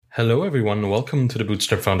Hello, everyone. Welcome to the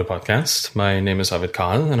Bootstrap Founder Podcast. My name is Arvid,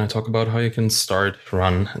 and I talk about how you can start,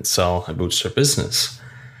 run, and sell a Bootstrap business.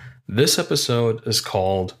 This episode is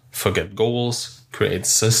called Forget Goals, Create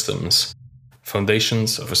Systems,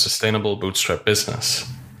 Foundations of a Sustainable Bootstrap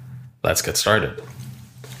Business. Let's get started.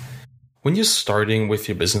 When you're starting with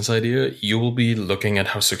your business idea, you will be looking at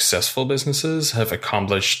how successful businesses have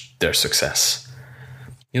accomplished their success.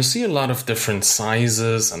 You'll see a lot of different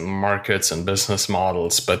sizes and markets and business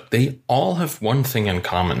models, but they all have one thing in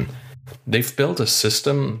common. They've built a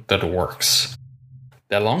system that works.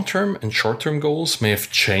 Their long-term and short-term goals may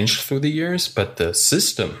have changed through the years, but the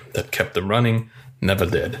system that kept them running never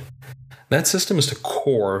did. That system is the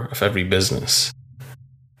core of every business.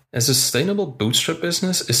 A sustainable bootstrap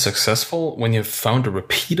business is successful when you've found a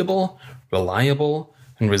repeatable, reliable,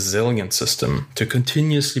 and resilient system to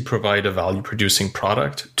continuously provide a value-producing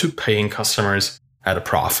product to paying customers at a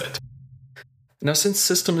profit. Now, since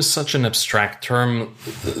system is such an abstract term,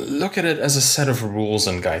 look at it as a set of rules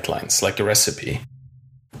and guidelines, like a recipe.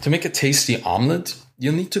 To make a tasty omelet,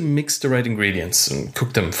 you'll need to mix the right ingredients and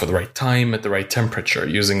cook them for the right time at the right temperature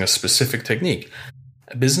using a specific technique.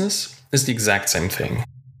 A business is the exact same thing.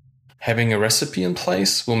 Having a recipe in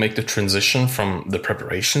place will make the transition from the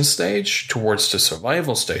preparation stage towards the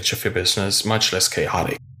survival stage of your business much less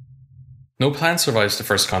chaotic. No plan survives the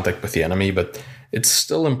first contact with the enemy, but it's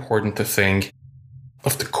still important to think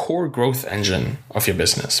of the core growth engine of your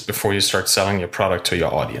business before you start selling your product to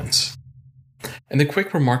your audience. And a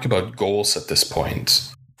quick remark about goals at this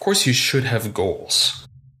point. Of course, you should have goals.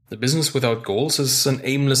 The business without goals is an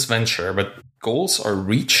aimless venture, but goals are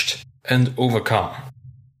reached and overcome.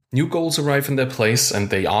 New goals arrive in their place and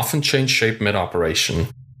they often change shape mid-operation.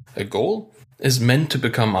 A goal is meant to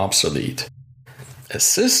become obsolete. A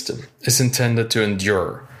system is intended to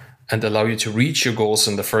endure and allow you to reach your goals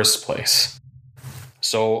in the first place.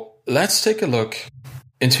 So let's take a look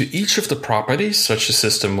into each of the properties such a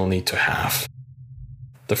system will need to have.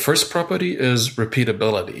 The first property is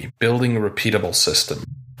repeatability, building a repeatable system.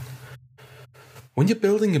 When you're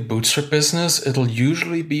building a bootstrap business, it'll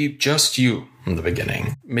usually be just you in the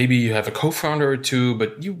beginning. Maybe you have a co-founder or two,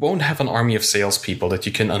 but you won't have an army of salespeople that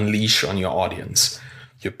you can unleash on your audience.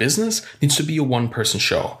 Your business needs to be a one-person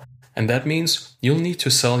show, and that means you'll need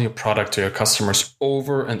to sell your product to your customers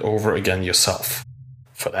over and over again yourself.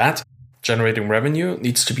 For that, generating revenue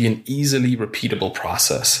needs to be an easily repeatable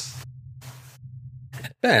process.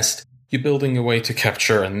 At best, you're building a way to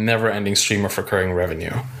capture a never-ending stream of recurring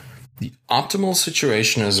revenue. The optimal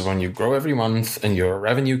situation is when you grow every month and your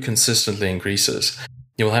revenue consistently increases.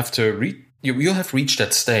 You'll have reached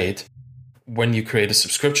that state when you create a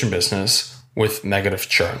subscription business with negative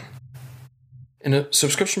churn. In a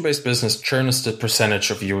subscription-based business, churn is the percentage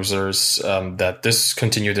of users that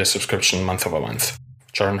discontinue their subscription month over month.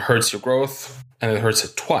 Churn hurts your growth, and it hurts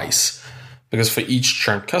it twice, because for each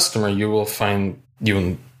churned customer, you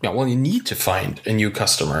need to find a new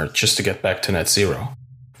customer just to get back to net zero.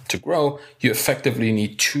 To grow, you effectively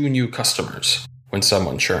need 2 new customers when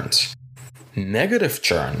someone churns. Negative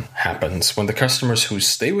churn happens when the customers who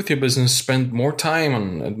stay with your business spend more time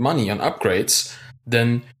and money on upgrades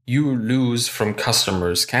than you lose from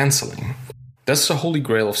customers canceling. That's the holy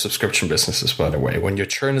grail of subscription businesses, by the way. When your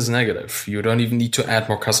churn is negative, you don't even need to add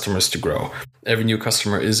more customers to grow. Every new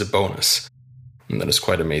customer is a bonus. And that is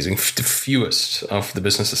quite amazing. The fewest of the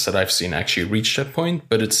businesses that I've seen actually reach that point,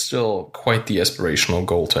 but it's still quite the aspirational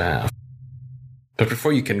goal to have. But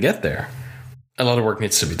before you can get there, a lot of work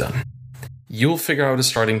needs to be done. You'll figure out a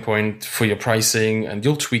starting point for your pricing and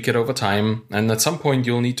you'll tweak it over time. And at some point,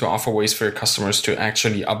 you'll need to offer ways for your customers to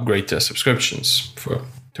actually upgrade their subscriptions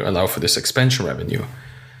to allow for this expansion revenue.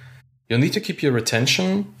 You'll need to keep your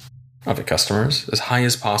retention of your customers as high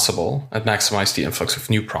as possible and maximize the influx of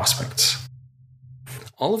new prospects.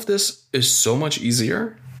 All of this is so much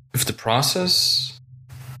easier if the process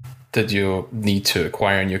that you need to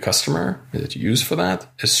acquire a new customer, that you use for that,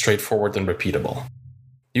 is straightforward and repeatable.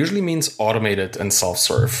 Usually means automated and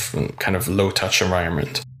self-serve, and kind of low-touch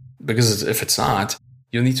environment. Because if it's not,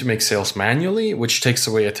 you'll need to make sales manually, which takes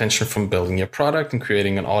away attention from building your product and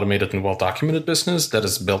creating an automated and well-documented business that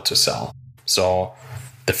is built to sell. So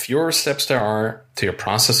the fewer steps there are to your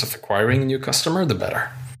process of acquiring a new customer, the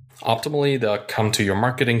better. Optimally, they'll come to your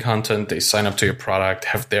marketing content, they sign up to your product,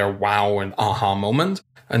 have their wow and aha moment,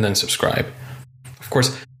 and then subscribe. Of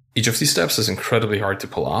course, each of these steps is incredibly hard to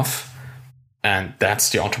pull off, and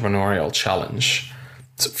that's the entrepreneurial challenge.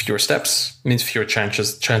 So fewer steps means fewer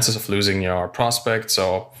chances of losing your prospect,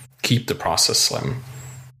 so keep the process slim.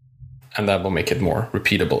 And that will make it more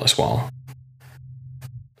repeatable as well.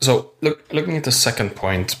 So looking at the second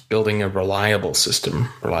point, building a reliable system,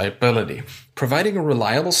 reliability. Providing a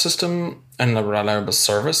reliable system and a reliable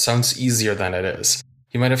service sounds easier than it is.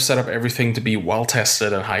 You might have set up everything to be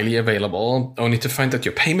well-tested and highly available, only to find that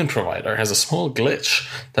your payment provider has a small glitch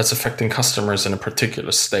that's affecting customers in a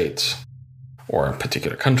particular state or a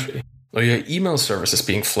particular country. Or your email service is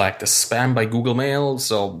being flagged as spam by Google Mail,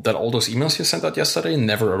 so that all those emails you sent out yesterday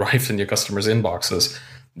never arrived in your customers' inboxes.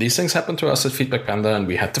 These things happened to us at Feedback Panda, and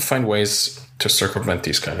we had to find ways to circumvent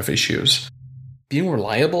these kind of issues. Being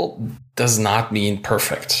reliable does not mean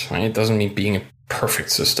perfect, right? It doesn't mean being a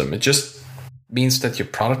perfect system. It just means that your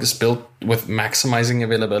product is built with maximizing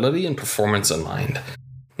availability and performance in mind.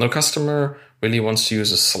 No customer really wants to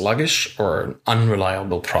use a sluggish or an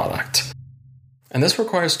unreliable product. And this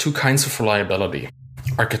requires two kinds of reliability: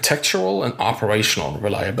 architectural and operational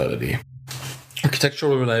reliability.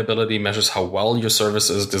 Architectural reliability measures how well your service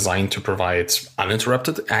is designed to provide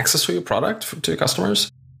uninterrupted access to your product to your customers.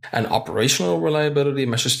 And operational reliability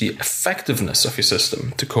measures the effectiveness of your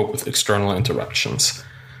system to cope with external interruptions.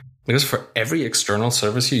 Because for every external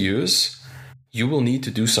service you use, you will need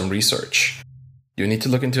to do some research. You need to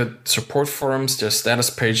look into support forums, their status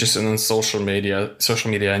pages, and then social media,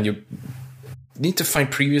 and you need to find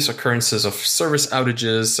previous occurrences of service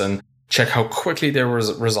outages and check how quickly they were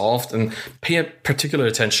resolved, and pay a particular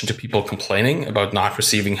attention to people complaining about not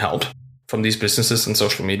receiving help from these businesses and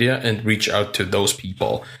social media, and reach out to those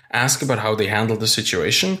people. Ask about how they handled the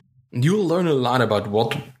situation. You will learn a lot about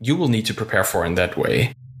what you will need to prepare for in that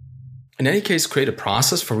way. In any case, create a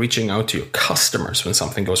process for reaching out to your customers when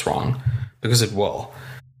something goes wrong, because it will.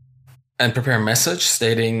 And prepare a message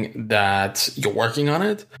stating that you're working on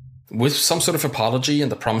it with some sort of apology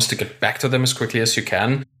and the promise to get back to them as quickly as you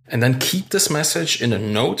can. And then keep this message in a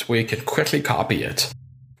note where you can quickly copy it.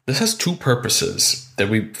 This has two purposes that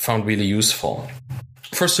we found really useful.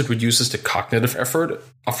 First, it reduces the cognitive effort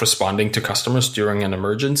of responding to customers during an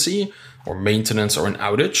emergency or maintenance or an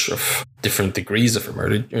outage of different degrees of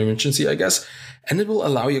emergency, I guess. And it will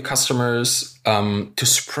allow your customers to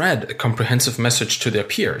spread a comprehensive message to their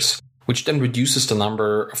peers, which then reduces the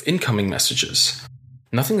number of incoming messages.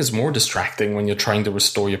 Nothing is more distracting when you're trying to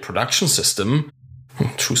restore your production system,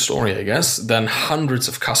 true story, I guess, than hundreds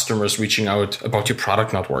of customers reaching out about your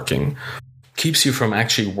product not working. Keeps you from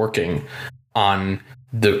actually working on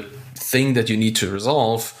the thing that you need to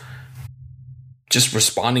resolve. Just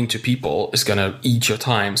responding to people is going to eat your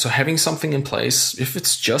time. So having something in place, if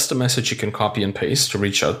it's just a message you can copy and paste to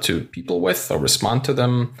reach out to people with or respond to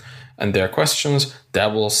them and their questions,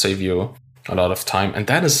 that will save you a lot of time. And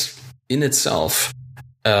that is in itself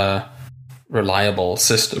a reliable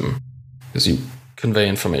system, because you convey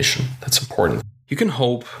information. That's important. You can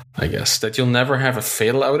hope, I guess, that you'll never have a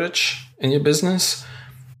fatal outage in your business,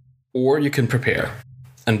 or you can prepare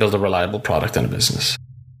and build a reliable product and a business.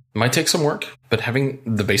 It might take some work, but having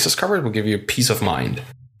the basis covered will give you peace of mind,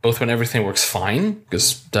 both when everything works fine,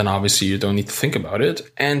 because then obviously you don't need to think about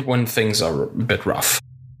it, and when things are a bit rough.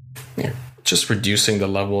 Just reducing the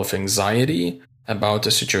level of anxiety about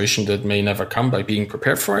a situation that may never come by being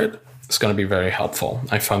prepared for it is going to be very helpful.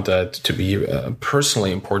 I found that to be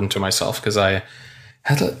personally important to myself, because I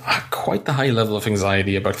had quite the high level of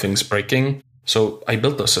anxiety about things breaking. So I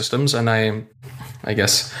built those systems, and I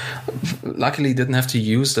guess luckily didn't have to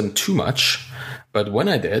use them too much. But when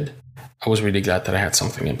I did, I was really glad that I had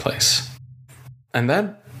something in place. And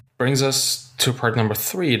that brings us to part number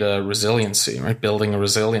 3, the resiliency, right? Building a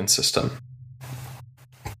resilient system.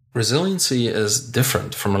 Resiliency is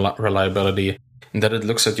different from reliability in that it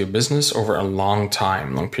looks at your business over a long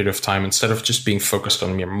period of time, instead of just being focused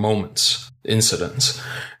on mere moments, incidents.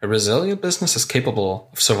 A resilient business is capable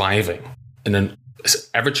of surviving in an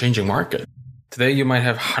ever-changing market. Today, you might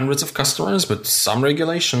have hundreds of customers, but some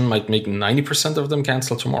regulation might make 90% of them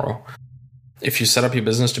cancel tomorrow. If you set up your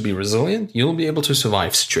business to be resilient, you'll be able to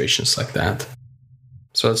survive situations like that.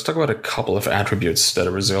 So let's talk about a couple of attributes that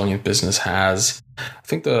a resilient business has. I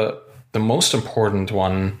think the most important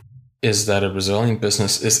one is that a resilient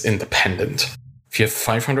business is independent. If you have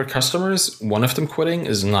 500 customers, one of them quitting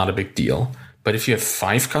is not a big deal. But if you have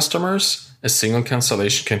 5 customers, a single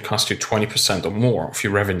cancellation can cost you 20% or more of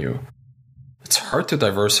your revenue. It's hard to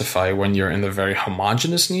diversify when you're in a very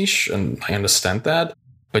homogeneous niche, and I understand that,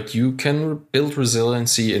 but you can build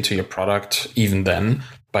resiliency into your product even then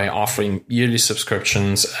by offering yearly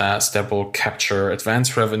subscriptions that will capture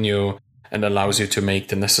advanced revenue and allows you to make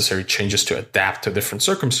the necessary changes to adapt to different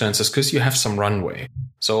circumstances, because you have some runway.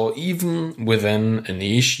 So even within a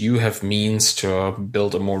niche, you have means to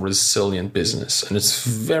build a more resilient business. And it's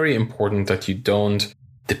very important that you don't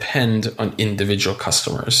depend on individual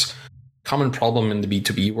customers. common problem in the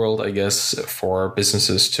B2B world, I guess, for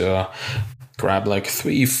businesses to grab like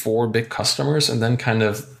 3-4 big customers and then kind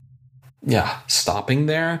of, stopping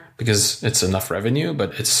there because it's enough revenue, but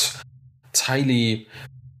it's highly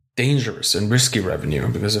dangerous and risky revenue,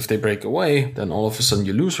 because if they break away, then all of a sudden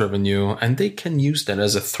you lose revenue, and they can use that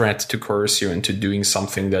as a threat to coerce you into doing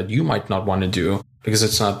something that you might not want to do because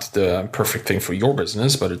it's not the perfect thing for your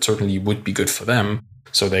business, but it certainly would be good for them.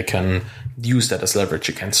 So they can use that as leverage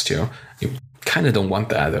against you. You kind of don't want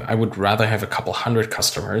that. I would rather have a couple hundred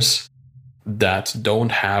customers that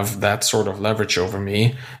don't have that sort of leverage over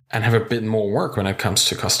me and have a bit more work when it comes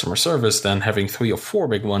to customer service than having 3 or 4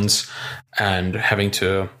 big ones and having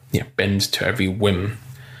to bend to every whim.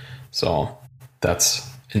 So that's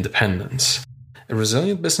independence. A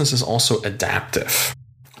resilient business is also adaptive.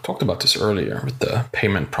 I talked about this earlier with the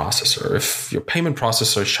payment processor. If your payment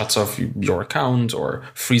processor shuts off your account or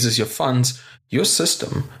freezes your funds, your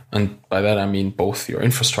system, and by that I mean both your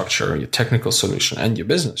infrastructure, your technical solution, and your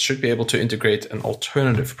business, should be able to integrate an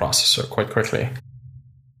alternative processor quite quickly.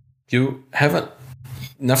 You have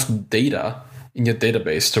enough data in your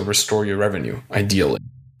database to restore your revenue, ideally.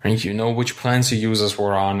 Right? You know which plans your users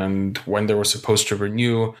were on and when they were supposed to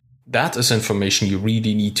renew. That is information you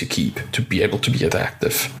really need to keep to be able to be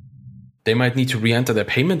adaptive. They might need to re-enter their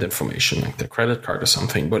payment information, like their credit card or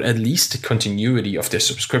something, but at least the continuity of their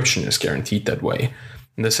subscription is guaranteed that way.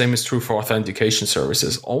 And the same is true for authentication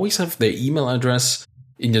services. Always have their email address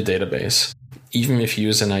in your database, even if you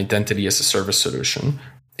use an identity as a service solution.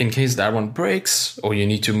 In case that one breaks or you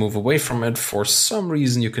need to move away from it, for some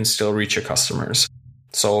reason you can still reach your customers.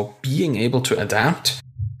 So being able to adapt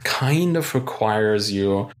kind of requires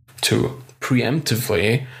you to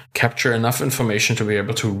preemptively capture enough information to be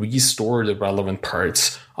able to restore the relevant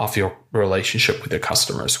parts of your relationship with your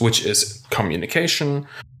customers, which is communication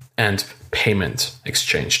and payment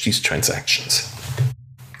exchange, these transactions.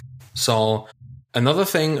 So another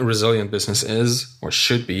thing a resilient business is, or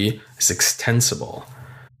should be, is extensible.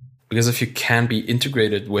 Because if you can be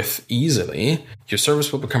integrated with easily, your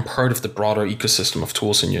service will become part of the broader ecosystem of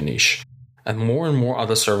tools in your niche. And more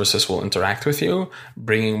other services will interact with you,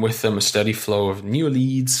 bringing with them a steady flow of new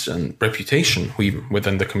leads and reputation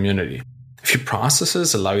within the community. If your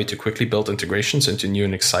processes allow you to quickly build integrations into new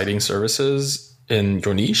and exciting services in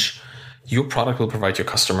your niche, your product will provide your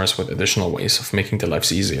customers with additional ways of making their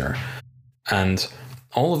lives easier. And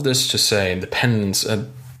all of this to say, independence,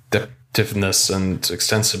 adaptiveness, and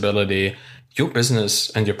extensibility, your business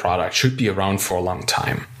and your product should be around for a long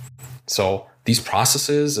time. So these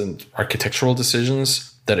processes and architectural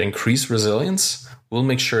decisions that increase resilience will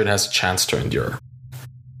make sure it has a chance to endure.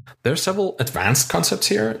 There are several advanced concepts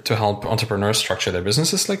here to help entrepreneurs structure their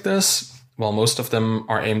businesses like this. While most of them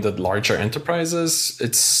are aimed at larger enterprises,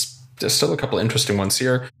 there's still a couple interesting ones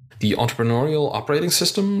here. The entrepreneurial operating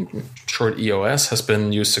system, short EOS, has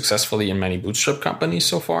been used successfully in many Bootstrap companies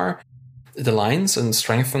so far. It aligns and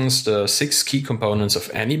strengthens the 6 key components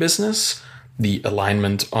of any business: the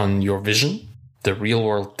alignment on your vision, the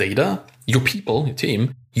real-world data, your people, your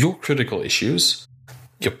team, your critical issues,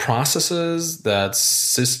 your processes that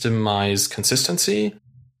systemize consistency,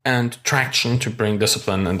 and traction to bring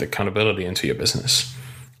discipline and accountability into your business.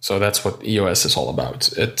 So that's what EOS is all about.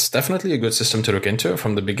 It's definitely a good system to look into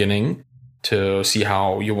from the beginning to see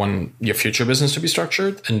how you want your future business to be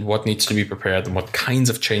structured and what needs to be prepared and what kinds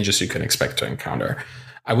of changes you can expect to encounter.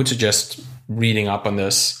 I would suggest reading up on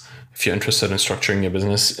this if you're interested in structuring your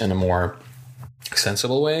business in a more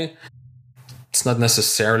extensible way. It's not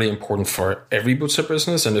necessarily important for every Bootstrap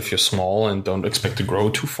business, and if you're small and don't expect to grow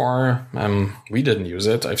too far, we didn't use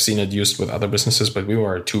it. I've seen it used with other businesses, but we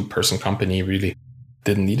were a 2-person company, really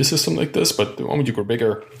didn't need a system like this. But the moment you grow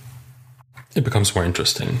bigger, it becomes more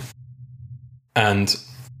interesting. And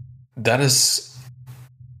that is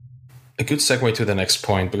a good segue to the next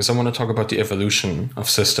point, because I want to talk about the evolution of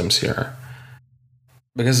systems here.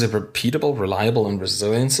 Because a repeatable, reliable, and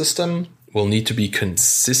resilient system will need to be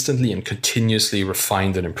consistently and continuously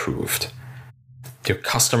refined and improved. Your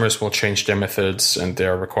customers will change their methods and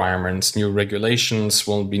their requirements. New regulations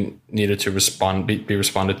will be needed to be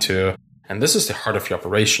responded to. And this is the heart of your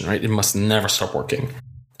operation, right? It must never stop working.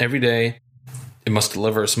 Every day, it must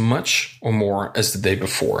deliver as much or more as the day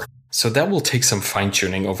before. So that will take some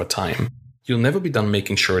fine-tuning over time. You'll never be done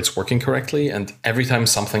making sure it's working correctly, and every time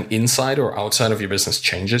something inside or outside of your business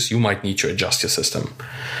changes, you might need to adjust your system.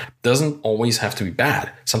 It doesn't always have to be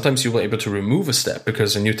bad. Sometimes you will be able to remove a step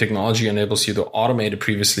because a new technology enables you to automate a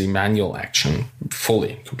previously manual action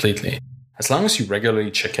fully, completely. As long as you regularly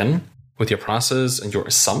check in with your process and your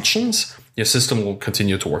assumptions, your system will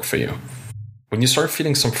continue to work for you. When you start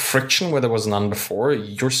feeling some friction where there was none before,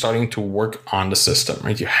 you're starting to work on the system,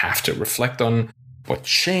 right? You have to reflect on what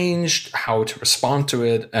changed, how to respond to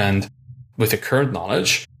it, and with the current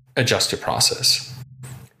knowledge, adjust your process.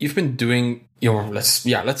 You've been doing let's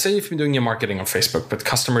say you've been doing your marketing on Facebook, but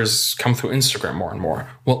customers come through Instagram more and more.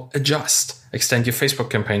 Well, adjust. Extend your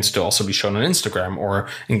Facebook campaigns to also be shown on Instagram, or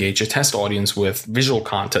engage your test audience with visual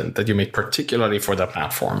content that you make particularly for that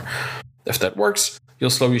platform. If that works,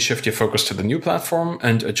 you'll slowly shift your focus to the new platform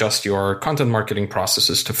and adjust your content marketing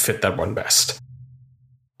processes to fit that one best.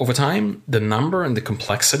 Over time, the number and the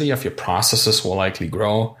complexity of your processes will likely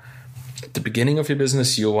grow. At the beginning of your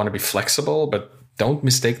business, you'll want to be flexible, but don't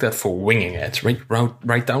mistake that for winging it.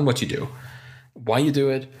 Write down what you do, why you do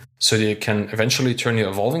it, so that you can eventually turn your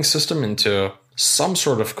evolving system into some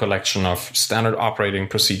sort of collection of standard operating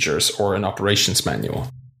procedures or an operations manual.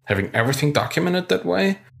 Having everything documented that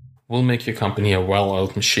way will make your company a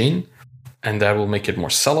well-oiled machine, and that will make it more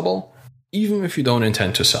sellable, even if you don't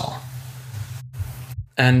intend to sell.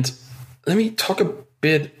 And let me talk a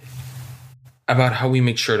bit about how we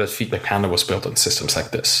make sure that Feedback Panda was built on systems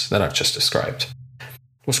like this that I've just described.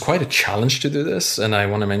 It was quite a challenge to do this, and I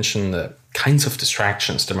want to mention the kinds of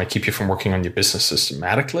distractions that might keep you from working on your business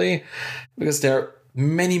systematically, because there are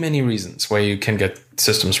many, many reasons why you can get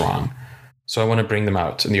systems wrong. So I want to bring them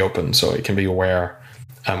out in the open so you can be aware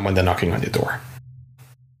when they're knocking on your door.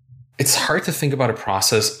 It's hard to think about a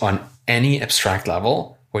process on any abstract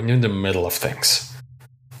level when you're in the middle of things.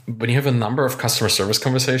 When you have a number of customer service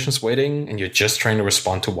conversations waiting and you're just trying to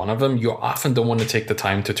respond to one of them, you often don't want to take the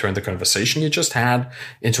time to turn the conversation you just had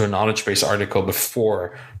into a knowledge base article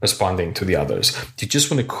before responding to the others. You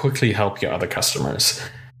just want to quickly help your other customers.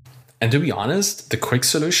 And to be honest, the quick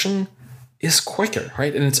solution is quicker,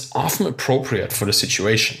 right? And it's often appropriate for the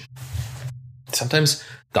situation. Sometimes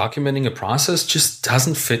documenting a process just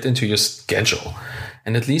doesn't fit into your schedule.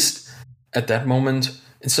 And at least at that moment,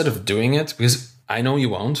 instead of doing it, because I know you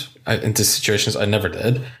won't, in these situations I never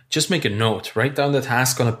did, just make a note, write down the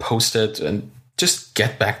task on a post-it, and just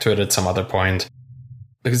get back to it at some other point.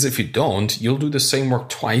 Because if you don't, you'll do the same work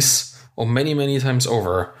twice or many, many times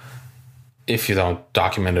over if you don't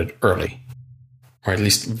document it early, or at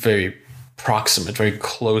least very proximate, very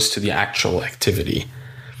close to the actual activity.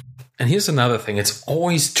 And here's another thing, it's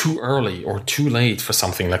always too early or too late for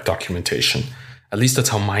something like documentation. At least that's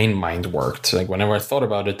how my mind worked. Like whenever I thought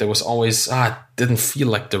about it, there was always, it didn't feel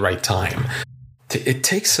like the right time. It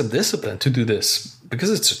takes some discipline to do this because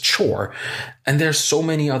it's a chore. And there's so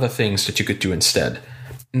many other things that you could do instead.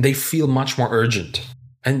 And they feel much more urgent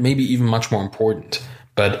and maybe even much more important.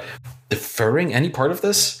 But deferring any part of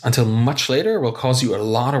this until much later will cause you a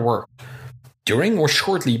lot of work during or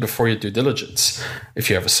shortly before your due diligence, if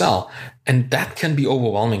you ever sell. And that can be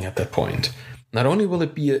overwhelming at that point. Not only will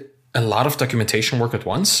it be a lot of documentation work at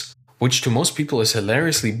once, which to most people is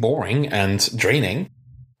hilariously boring and draining,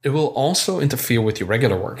 it will also interfere with your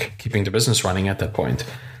regular work, keeping the business running at that point.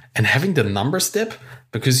 And having the numbers dip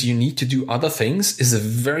because you need to do other things is a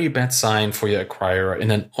very bad sign for your acquirer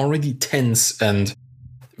in an already tense and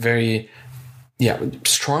very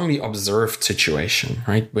strongly observed situation,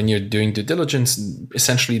 right? When you're doing due diligence,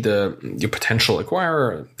 essentially your potential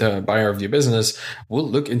acquirer, the buyer of your business, will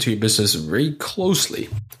look into your business very closely.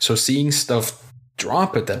 So seeing stuff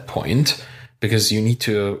drop at that point because you need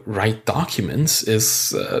to write documents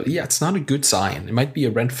is, it's not a good sign. It might be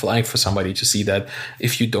a red flag for somebody to see that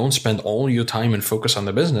if you don't spend all your time and focus on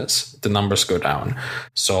the business, the numbers go down.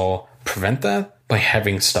 So prevent that by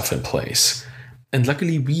having stuff in place. And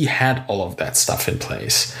luckily, we had all of that stuff in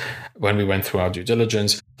place when we went through our due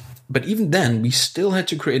diligence. But even then, we still had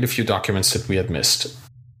to create a few documents that we had missed.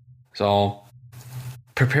 So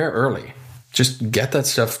prepare early. Just get that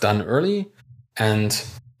stuff done early, and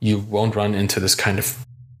you won't run into this kind of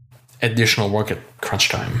additional work at crunch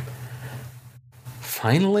time.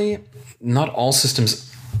 Finally, not all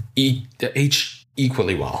systems age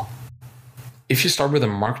equally well. If you start with a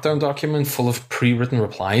markdown document full of pre-written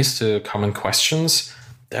replies to common questions,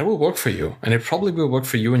 that will work for you. And it probably will work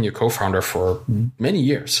for you and your co-founder for many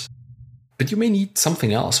years. But you may need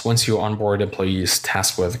something else once you onboard employees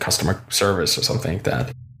tasked with customer service or something like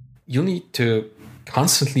that. You'll need to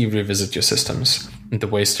constantly revisit your systems and the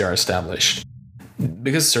ways they are established.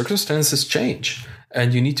 Because circumstances change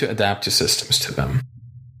and you need to adapt your systems to them.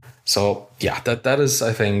 So that is,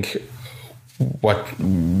 I think, what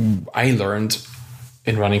I learned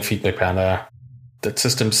in running Feedback Panda, that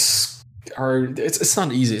systems it's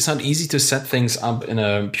not easy. It's not easy to set things up in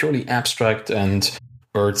a purely abstract and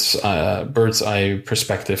bird's eye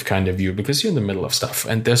perspective kind of view, because you're in the middle of stuff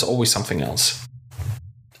and there's always something else.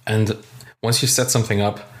 And once you set something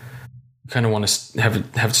up, kind of want to have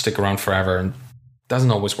it stick around forever, and doesn't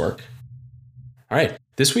always work. All right,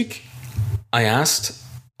 this week I asked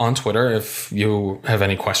on Twitter if you have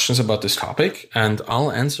any questions about this topic, and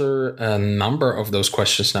I'll answer a number of those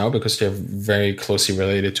questions now because they're very closely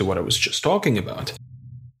related to what I was just talking about.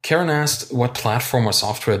 Karen asked, what platform or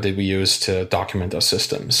software did we use to document our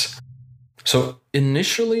systems? So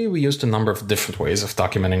initially, we used a number of different ways of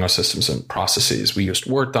documenting our systems and processes. We used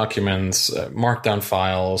Word documents, Markdown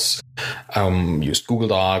files, used Google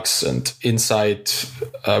Docs, and inside,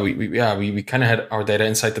 we kind of had our data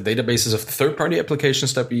inside the databases of the third-party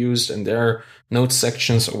applications that we used and their notes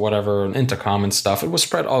sections or whatever, and intercom and stuff. It was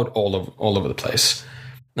spread out all over the place.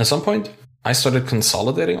 At some point, I started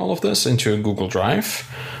consolidating all of this into Google Drive.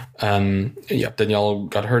 Danielle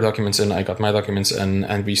got her documents in, I got my documents in,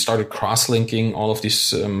 and we started cross-linking all of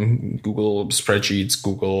these Google spreadsheets,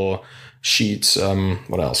 Google Sheets,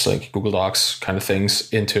 what else, like Google Docs kind of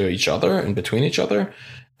things into each other and between each other.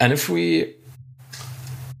 And if we,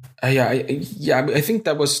 I think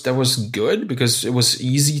that was good because it was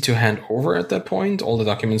easy to hand over at that point, all the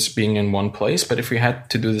documents being in one place. But if we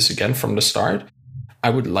had to do this again from the start, I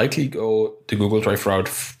would likely go the Google Drive route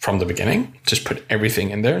from the beginning, just put everything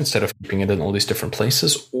in there instead of keeping it in all these different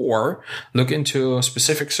places, or look into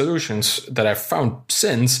specific solutions that I've found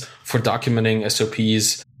since for documenting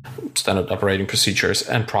SOPs, standard operating procedures,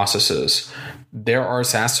 and processes. There are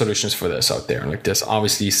SaaS solutions for this out there. Like there's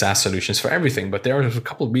obviously SaaS solutions for everything, but there are a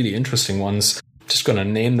couple of really interesting ones. Just going to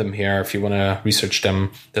name them here if you want to research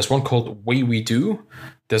them. There's one called Way We Do.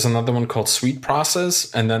 There's another one called Suite Process,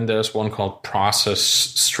 and then there's one called Process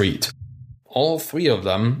Street. All three of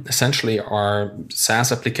them essentially are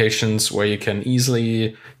SaaS applications where you can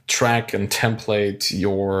easily track and template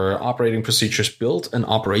your operating procedures, build an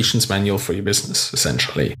operations manual for your business,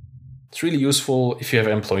 essentially. It's really useful if you have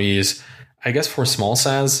employees. I guess for small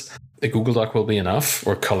SaaS, a Google Doc will be enough,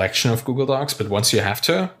 or a collection of Google Docs, but once you have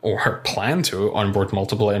to, or plan to, onboard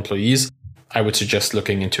multiple employees, I would suggest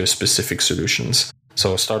looking into specific solutions.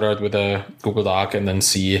 So start out with a Google Doc and then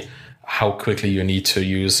see how quickly you need to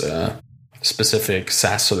use a specific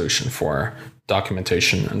SaaS solution for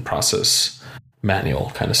documentation and process manual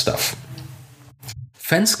kind of stuff.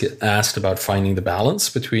 Fenske asked about finding the balance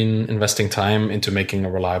between investing time into making a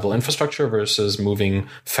reliable infrastructure versus moving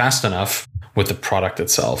fast enough with the product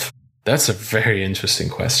itself. That's a very interesting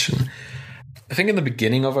question. I think in the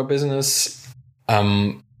beginning of our business,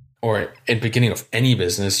 or in the beginning of any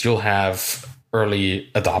business, you'll have early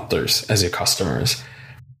adopters as your customers,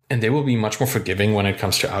 and they will be much more forgiving when it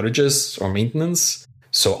comes to outages or maintenance.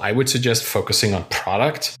 So I would suggest focusing on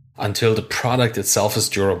product until the product itself is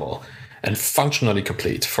durable and functionally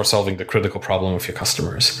complete for solving the critical problem of your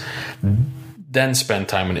customers. Then spend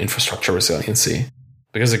time on infrastructure resiliency,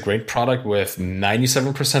 because a great product with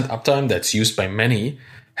 97% uptime that's used by many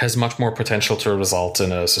has much more potential to result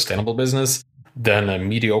in a sustainable business than a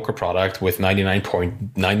mediocre product with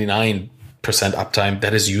 99.99% uptime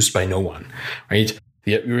that is used by no one, right?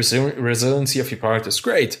 The resiliency of your product is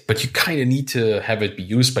great, but you kind of need to have it be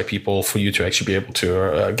used by people for you to actually be able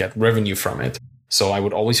to get revenue from it. So I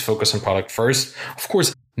would always focus on product first. Of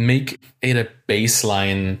course, make it a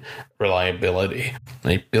baseline reliability.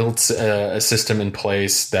 Like build a system in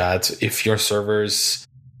place that if your servers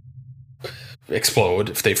explode,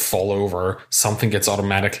 if they fall over, something gets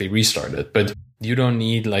automatically restarted. But you don't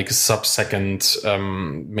need like sub-second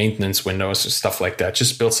maintenance windows or stuff like that.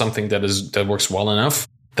 Just build something that works well enough,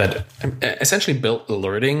 that essentially build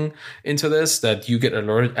alerting into this, that you get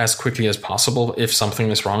alerted as quickly as possible if something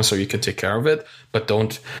is wrong so you can take care of it, but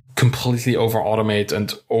don't completely over-automate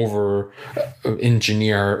and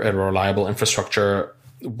over-engineer a reliable infrastructure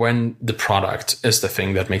when the product is the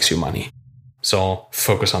thing that makes you money. So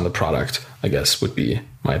focus on the product, I guess, would be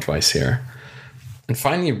my advice here. And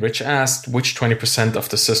finally, Rich asked, which 20% of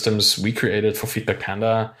the systems we created for Feedback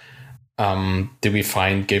Panda did we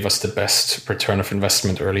find gave us the best return of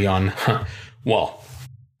investment early on? Well,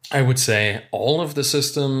 I would say all of the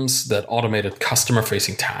systems that automated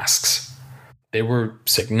customer-facing tasks, they were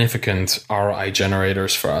significant ROI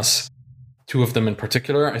generators for us. Two of them in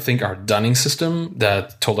particular, I think our dunning system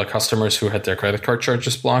that told our customers who had their credit card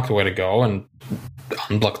charges blocked where to go and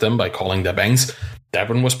unblock them by calling their banks. That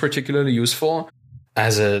one was particularly useful,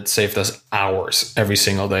 as it saved us hours every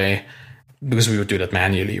single day, because we would do that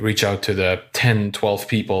manually, reach out to the 10, 12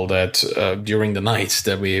 people that during the night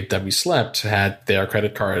that we slept had their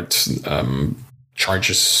credit card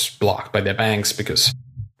charges blocked by their banks, because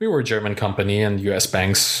we were a German company and US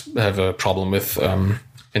banks have a problem with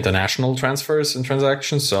international transfers and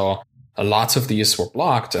transactions. So lots of these were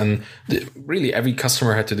blocked, and really every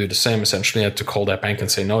customer had to do the same. Essentially, had to call that bank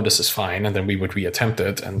and say, no, this is fine. And then we would reattempt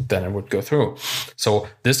it, and then it would go through. So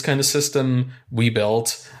this kind of system we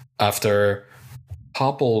built after a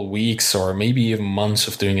couple weeks or maybe even months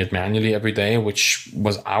of doing it manually every day, which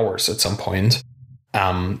was hours at some point.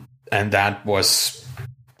 And that was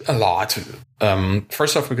a lot.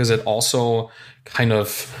 First off, because it also kind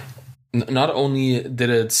of, not only did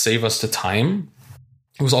it save us the time,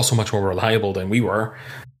 it was also much more reliable than we were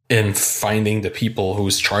in finding the people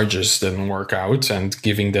whose charges didn't work out and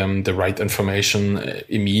giving them the right information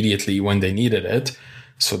immediately when they needed it.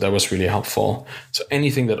 So that was really helpful. So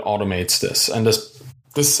anything that automates this. And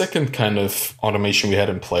the second kind of automation we had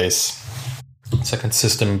in place, second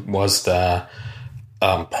system, was the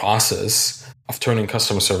process of turning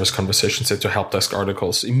customer service conversations into help desk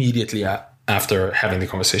articles immediately after having the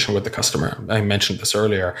conversation with the customer. I mentioned this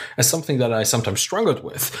earlier as something that I sometimes struggled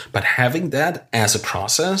with, but having that as a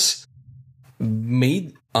process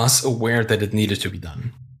made us aware that it needed to be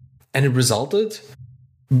done. And it resulted,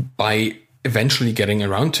 by eventually getting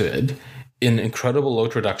around to it, in incredible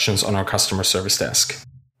load reductions on our customer service desk.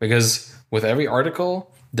 Because with every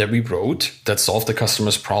article that we wrote that solved the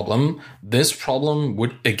customer's problem, this problem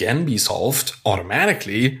would again be solved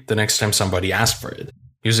automatically the next time somebody asked for it.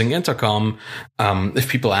 Using Intercom, if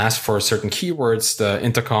people ask for certain keywords, the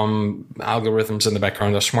Intercom algorithms in the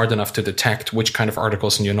background are smart enough to detect which kind of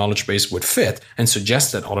articles in your knowledge base would fit and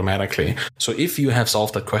suggest that automatically. So if you have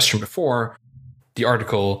solved that question before, the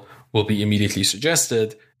article will be immediately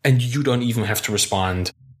suggested, and you don't even have to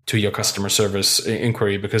respond to your customer service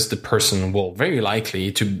inquiry, because the person will very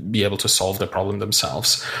likely to be able to solve the problem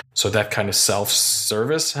themselves. So that kind of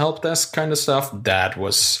self-service help desk kind of stuff, that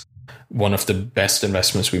was one of the best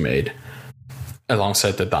investments we made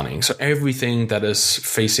alongside the dunning. So everything that is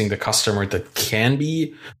facing the customer that can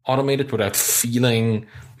be automated without feeling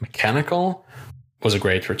mechanical was a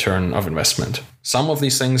great return of investment. Some of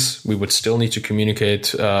these things we would still need to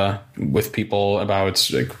communicate with people about,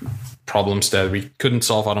 like problems that we couldn't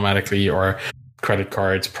solve automatically, or credit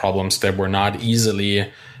card problems that were not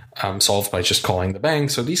easily solved by just calling the bank.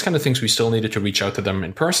 So these kind of things we still needed to reach out to them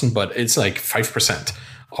in person, but it's like 5%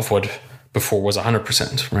 of what before was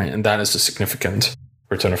 100%, right? And that is a significant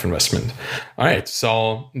return of investment. All right,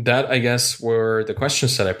 so that, I guess, were the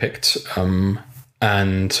questions that I picked.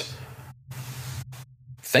 And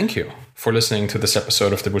thank you for listening to this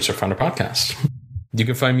episode of the Bootstrap Founder Podcast. You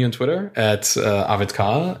can find me on Twitter at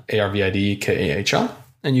ArvidKahl, ARVIDKAHL,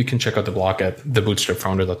 and you can check out the blog at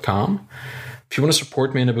thebootstrapfounder.com. If you want to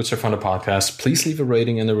support me in the Bootstrap Founder Podcast, please leave a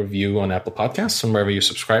rating and a review on Apple Podcasts and wherever you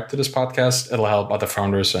subscribe to this podcast. It'll help other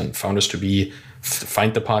founders and founders to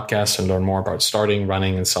find the podcast and learn more about starting,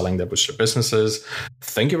 running, and selling their Bootstrap businesses.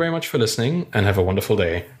 Thank you very much for listening, and have a wonderful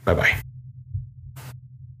day. Bye-bye.